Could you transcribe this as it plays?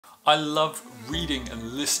I love reading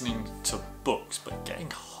and listening to books, but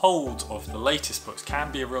getting hold of the latest books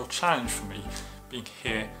can be a real challenge for me being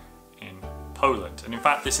here in Poland. And in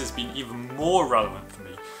fact, this has been even more relevant for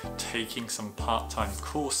me taking some part-time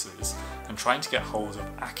courses and trying to get hold of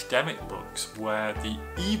academic books where the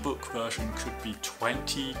ebook version could be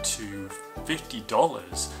 $20 to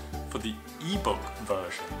 $50 for the ebook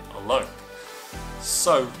version alone.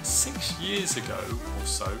 So 6 years ago or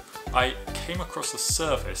so, I came across a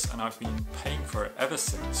service, and I've been paying for it ever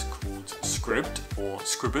since, called Scribd, or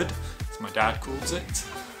Scribd as my dad calls it,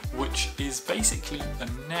 which is basically a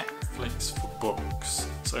Netflix for books.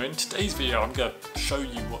 So in today's video I'm going to show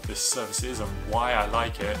you what this service is and why I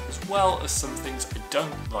like it, as well as some things I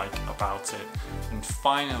don't like about it, and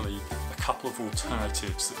finally a couple of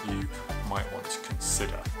alternatives that you might want to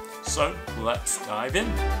consider. So let's dive in.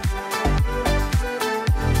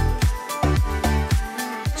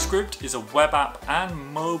 Scribd is a web app and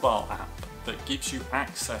mobile app that gives you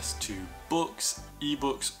access to books,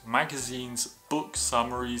 ebooks, magazines, book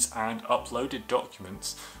summaries and uploaded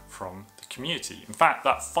documents from the community. In fact,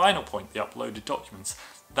 that final point, the uploaded documents,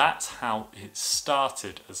 that's how it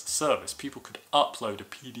started as a service. People could upload a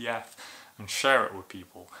PDF and share it with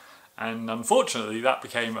people. And unfortunately, that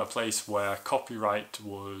became a place where copyright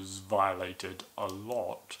was violated a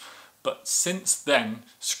lot. But since then,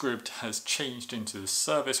 Scribd has changed into a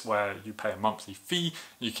service where you pay a monthly fee,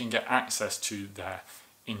 you can get access to their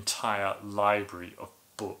entire library of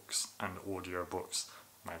books and audiobooks,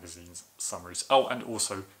 magazines, summaries, oh, and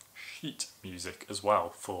also sheet music as well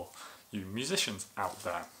for you musicians out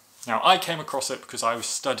there. Now, I came across it because I was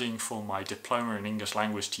studying for my diploma in English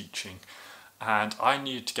language teaching, and I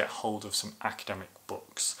needed to get hold of some academic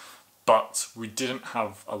books, but we didn't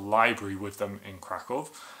have a library with them in Krakow.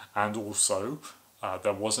 And also,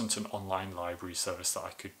 there wasn't an online library service that I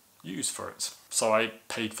could use for it. So I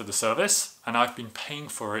paid for the service, and I've been paying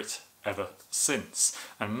for it ever since.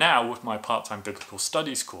 And now with my part-time biblical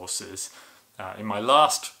studies courses, in my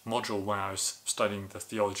last module when I was studying the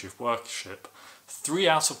theology of worship, 3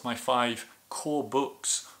 out of my 5 core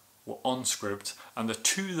books were on Scribd, and the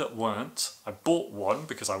 2 that weren't, I bought one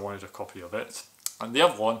because I wanted a copy of it, and the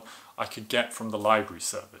other one I could get from the library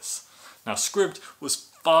service. Now, Scribd was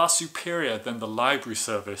far superior than the library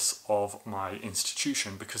service of my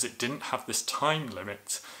institution because it didn't have this time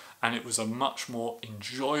limit, and it was a much more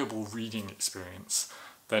enjoyable reading experience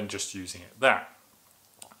than just using it there.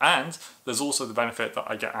 And there's also the benefit that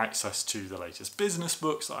I get access to the latest business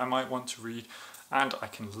books that I might want to read, and I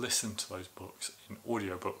can listen to those books in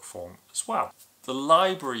audiobook form as well. The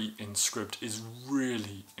library in Scribd is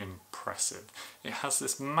really impressive. It has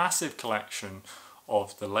this massive collection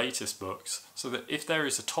of the latest books, so that if there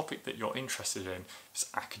is a topic that you're interested in, if it's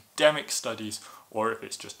academic studies or if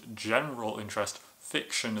it's just general interest,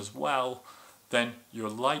 fiction as well, then you're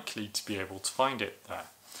likely to be able to find it there.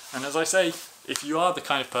 And as I say, if you are the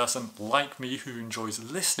kind of person like me who enjoys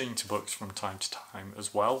listening to books from time to time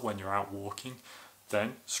as well when you're out walking,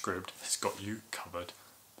 then Scribd has got you covered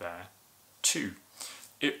there too.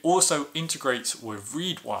 It also integrates with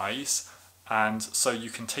Readwise, and so you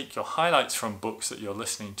can take your highlights from books that you're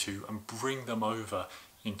listening to and bring them over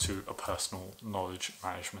into a personal knowledge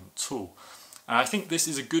management tool. And I think this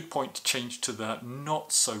is a good point to change to the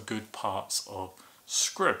not so good parts of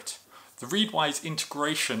Scribd. The Readwise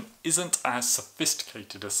integration isn't as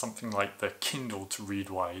sophisticated as something like the Kindle to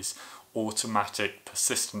Readwise automatic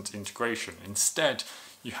persistent integration. Instead,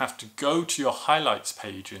 you have to go to your highlights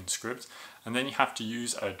page in Scribd, and then you have to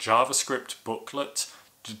use a JavaScript booklet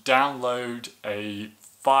to download a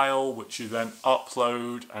file which you then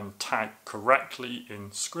upload and tag correctly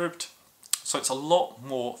in Scribd. So it's a lot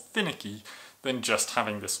more finicky than just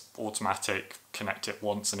having this automatic connect it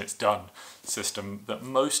once and it's done system that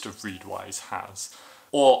most of Readwise has,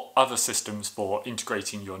 or other systems for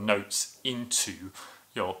integrating your notes into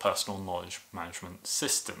your personal knowledge management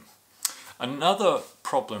system. Another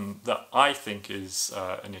problem that I think is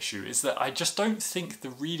an issue is that I just don't think the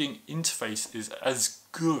reading interface is as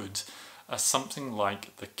good as something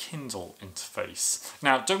like the Kindle interface.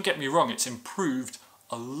 Now, don't get me wrong, it's improved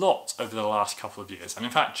a lot over the last couple of years. And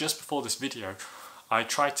in fact, just before this video, I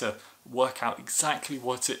tried to work out exactly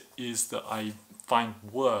what it is that I find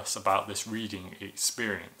worse about this reading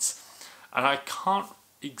experience. And I can't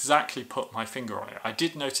exactly put my finger on it. I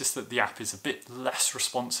did notice that the app is a bit less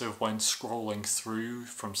responsive when scrolling through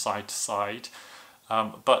from side to side,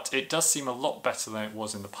 but it does seem a lot better than it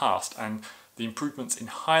was in the past, and the improvements in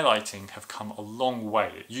highlighting have come a long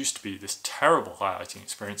way. It used to be this terrible highlighting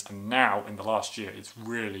experience, and now in the last year it's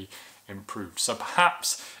really improved. So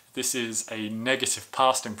perhaps This is a negative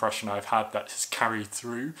past impression I've had that has carried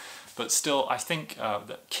through, but still I think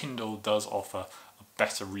that Kindle does offer a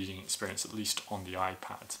better reading experience, at least on the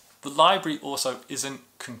iPad. The library also isn't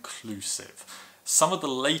conclusive. Some of the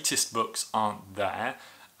latest books aren't there,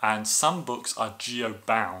 and some books are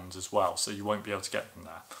geo-bound as well, so you won't be able to get them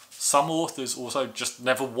there. Some authors also just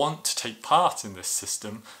never want to take part in this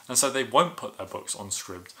system, and so they won't put their books on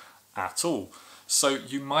Scribd at all. So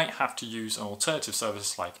you might have to use an alternative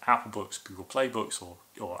service like Apple Books, Google Play Books,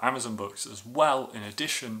 or Amazon Books as well, in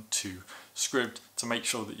addition to Scribd, to make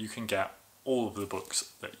sure that you can get all of the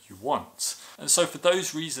books that you want. And so for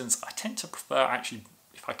those reasons, I tend to prefer, actually,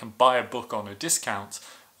 if I can buy a book on a discount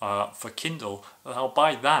for Kindle, I'll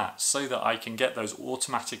buy that so that I can get those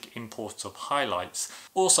automatic imports of highlights.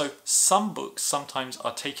 Also, some books sometimes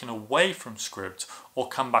are taken away from Scribd or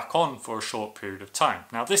come back on for a short period of time.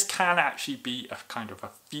 Now this can actually be a kind of a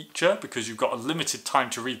feature, because you've got a limited time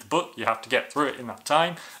to read the book, you have to get through it in that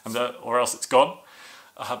time, or else it's gone.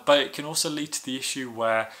 But it can also lead to the issue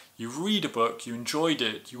where you read a book, you enjoyed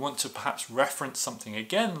it, you want to perhaps reference something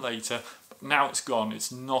again later, but now it's gone,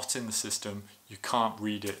 it's not in the system, you can't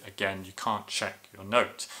read it again, you can't check your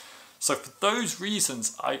note. So for those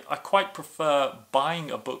reasons, I quite prefer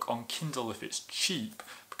buying a book on Kindle if it's cheap,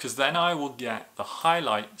 because then I will get the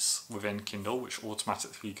highlights within Kindle, which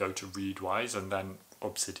automatically go to Readwise and then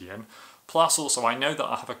Obsidian. Plus also I know that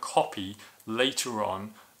I have a copy later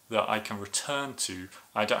on that I can return to.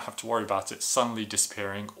 I don't have to worry about it suddenly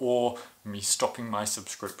disappearing or me stopping my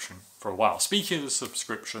subscription for a while. Speaking of the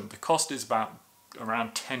subscription, the cost is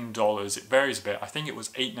around $10. It varies a bit. I think it was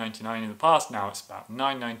 $8.99 in the past, now it's about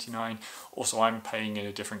 $9.99. Also, I'm paying in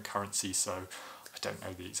a different currency, so I don't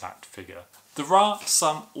know the exact figure. There are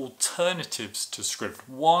some alternatives to Scribd.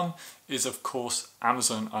 One is, of course,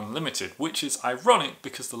 Amazon Unlimited, which is ironic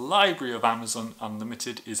because the library of Amazon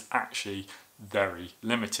Unlimited is actually very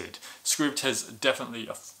limited. Scribd has definitely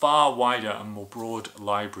a far wider and more broad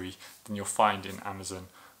library than you'll find in Amazon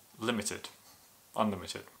Unlimited.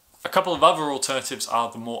 A couple of other alternatives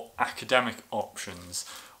are the more academic options,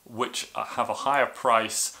 which have a higher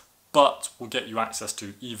price but will get you access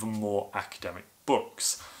to even more academic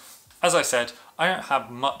books. As I said, I don't have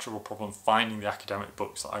much of a problem finding the academic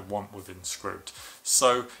books that I want within Scribd,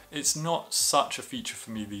 so it's not such a feature for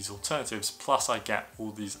me, these alternatives, plus I get all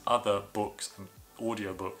these other books and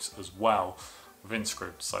audiobooks as well within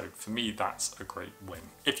Scribd, so for me that's a great win.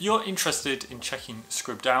 If you're interested in checking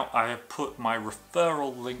Scribd out, I have put my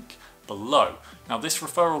referral link below. Now this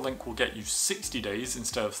referral link will get you 60 days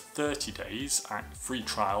instead of 30 days at free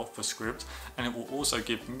trial for Scribd, and it will also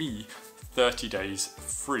give me 30 days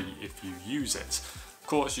free if you use it. Of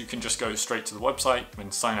course, you can just go straight to the website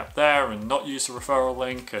and sign up there and not use the referral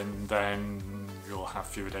link, and then you'll have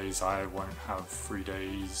fewer days. I won't have 3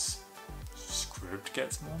 days. Scribd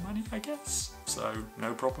gets more money, I guess, so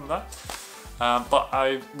no problem there. But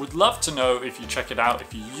I would love to know if you check it out,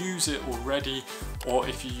 if you use it already, or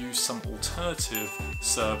if you use some alternative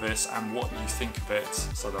service and what you think of it.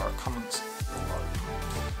 So there are comments below.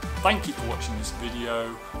 Thank you for watching this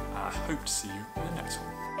video. I hope to see you